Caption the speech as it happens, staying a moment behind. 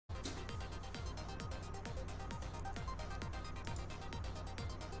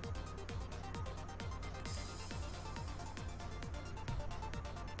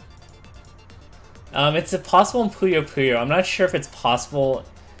It's possible in Puyo Puyo. I'm not sure if it's possible.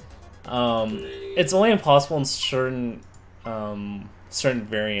 It's only impossible in certain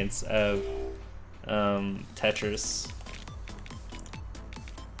variants of Tetris.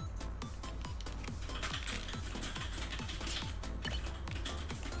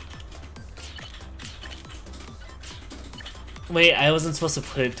 Wait, I wasn't supposed to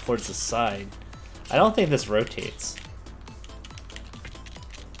put it towards the side. I don't think this rotates.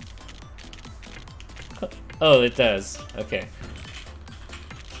 Oh, it does. Okay.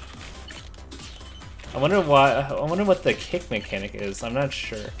 I wonder why. I wonder what the kick mechanic is. I'm not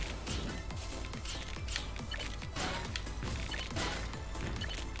sure.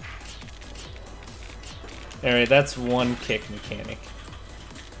 Alright, that's one kick mechanic.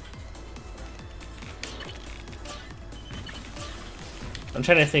 I'm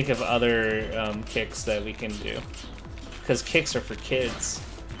trying to think of other kicks that we can do. Because kicks are for kids.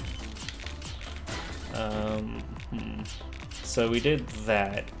 So we did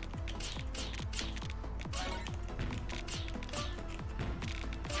that.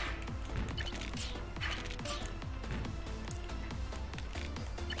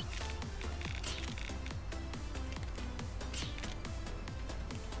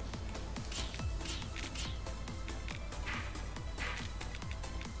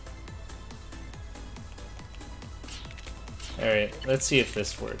 Alright, let's see if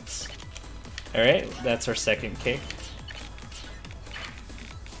this works. Alright, that's our second kick.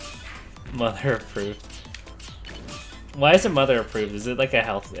 Mother approved. Why is it mother approved? Is it like a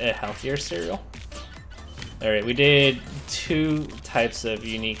healthier cereal? Alright, we did 2 types of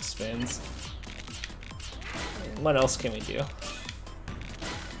unique spins. What else can we do?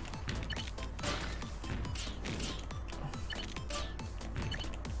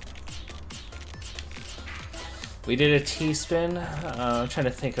 We did a T-spin. I'm trying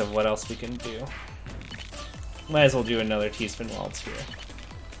to think of what else we can do. Might as well do another T-spin while it's here.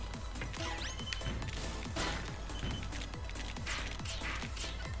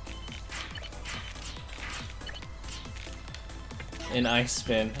 An ice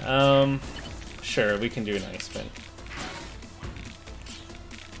spin. Sure, we can do an ice spin.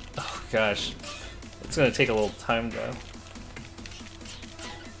 Oh gosh. It's gonna take a little time though.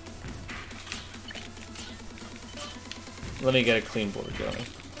 Let me get a clean board going.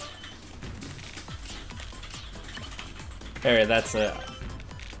 Alright,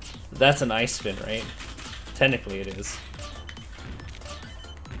 that's an ice spin, right? Technically it is.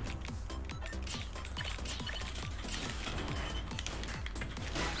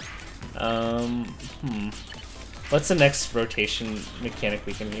 What's the next rotation mechanic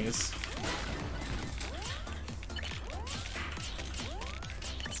we can use?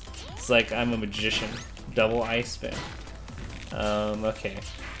 It's like I'm a magician. Double ice spin. Okay.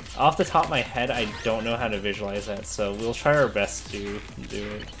 Off the top of my head, I don't know how to visualize that, so we'll try our best to do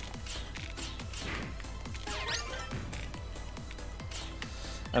it.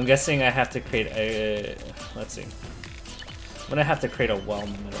 I'm guessing I have to create a... let's see. I'm gonna have to create a well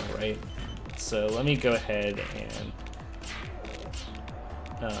in the middle, right? So let me go ahead and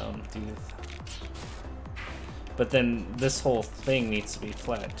do... But then this whole thing needs to be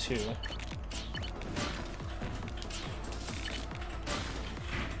flat, too.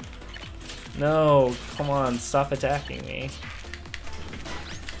 No, come on, stop attacking me.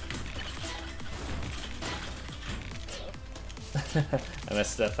 I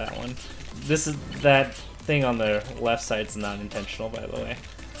messed up that one. That thing on the left side's not intentional, by the way.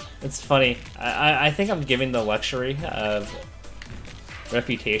 It's funny. I think I'm giving the luxury of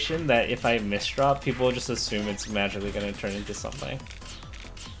reputation that if I misdrop, people will just assume it's magically going to turn into something.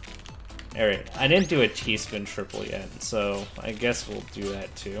 Alright, I didn't do a T-spin triple yet, so I guess we'll do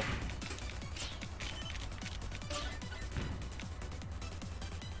that too.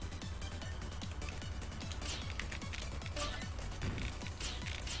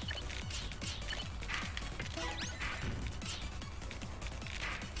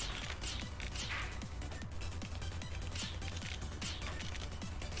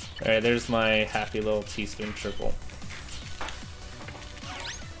 Alright, there's my happy little T-spin triple.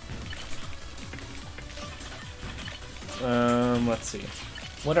 Let's see.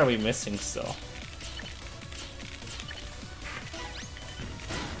 What are we missing still?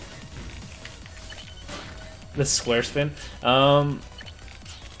 The square spin? I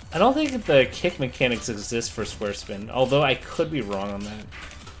don't think the kick mechanics exist for square spin, although I could be wrong on that.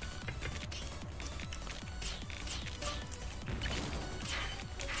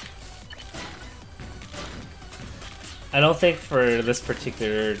 I don't think for this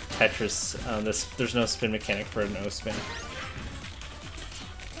particular Tetris, there's no spin mechanic for a no spin.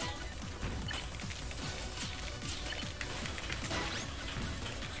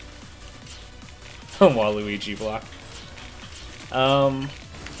 Waluigi block.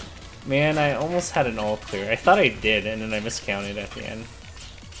 Man, I almost had an all clear. I thought I did, and then I miscounted at the end.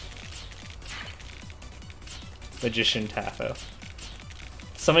 Magician Tafo.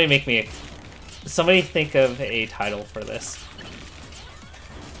 Somebody make me somebody think of a title for this.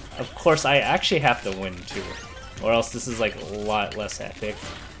 Of course, I actually have to win too, or else this is like a lot less epic.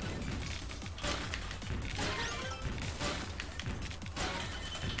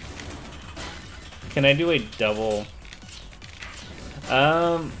 Can I do a double?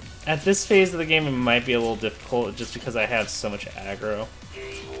 At this phase of the game, it might be a little difficult just because I have so much aggro.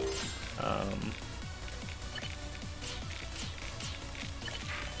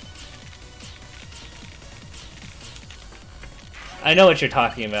 I know what you're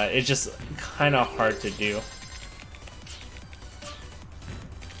talking about. It's just kind of hard to do.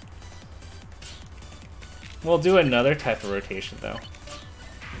 We'll do another type of rotation, though.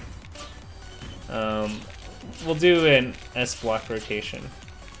 We'll do an S-block rotation.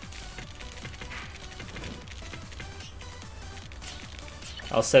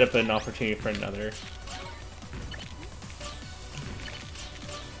 I'll set up an opportunity for another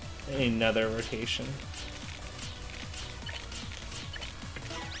rotation.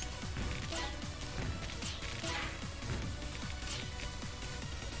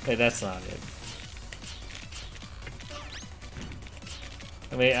 Wait, that's not it.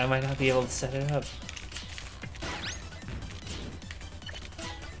 Wait, I might not be able to set it up.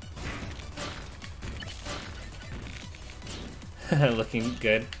 Looking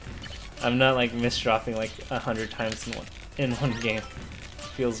good. I'm not like misdropping like 100 times in one game.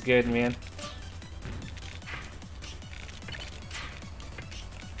 Feels good, man.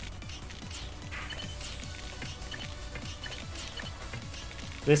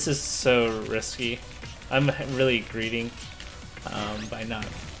 This is so risky. I'm really greedy by not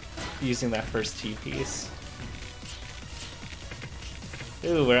using that first T piece.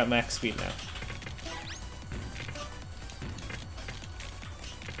 Ooh, we're at max speed now.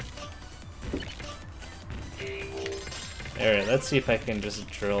 Alright, let's see if I can just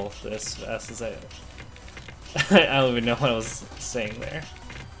drill this fast as I... I don't even know what I was saying there.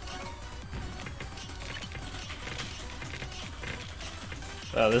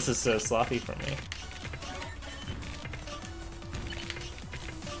 Wow, this is so sloppy for me.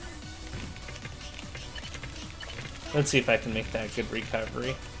 Let's see if I can make that good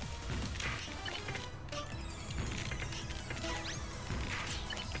recovery.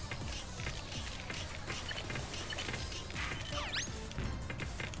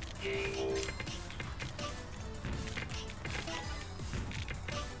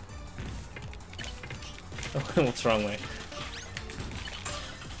 What's wrong way?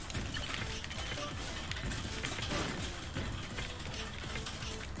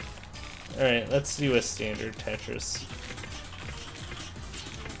 Alright, let's do a standard Tetris.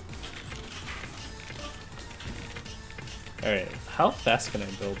 Alright, how fast can I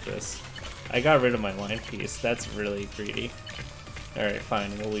build this? I got rid of my line piece. That's really greedy. Alright,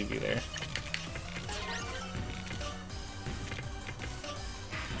 fine, we'll leave you there.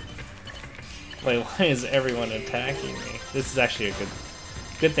 Wait, why is everyone attacking me? This is actually a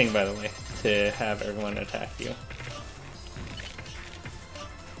good thing, by the way, to have everyone attack you.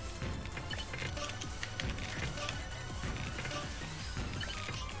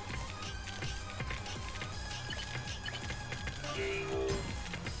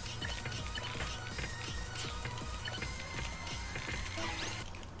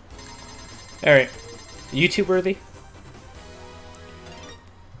 Alright, YouTube worthy?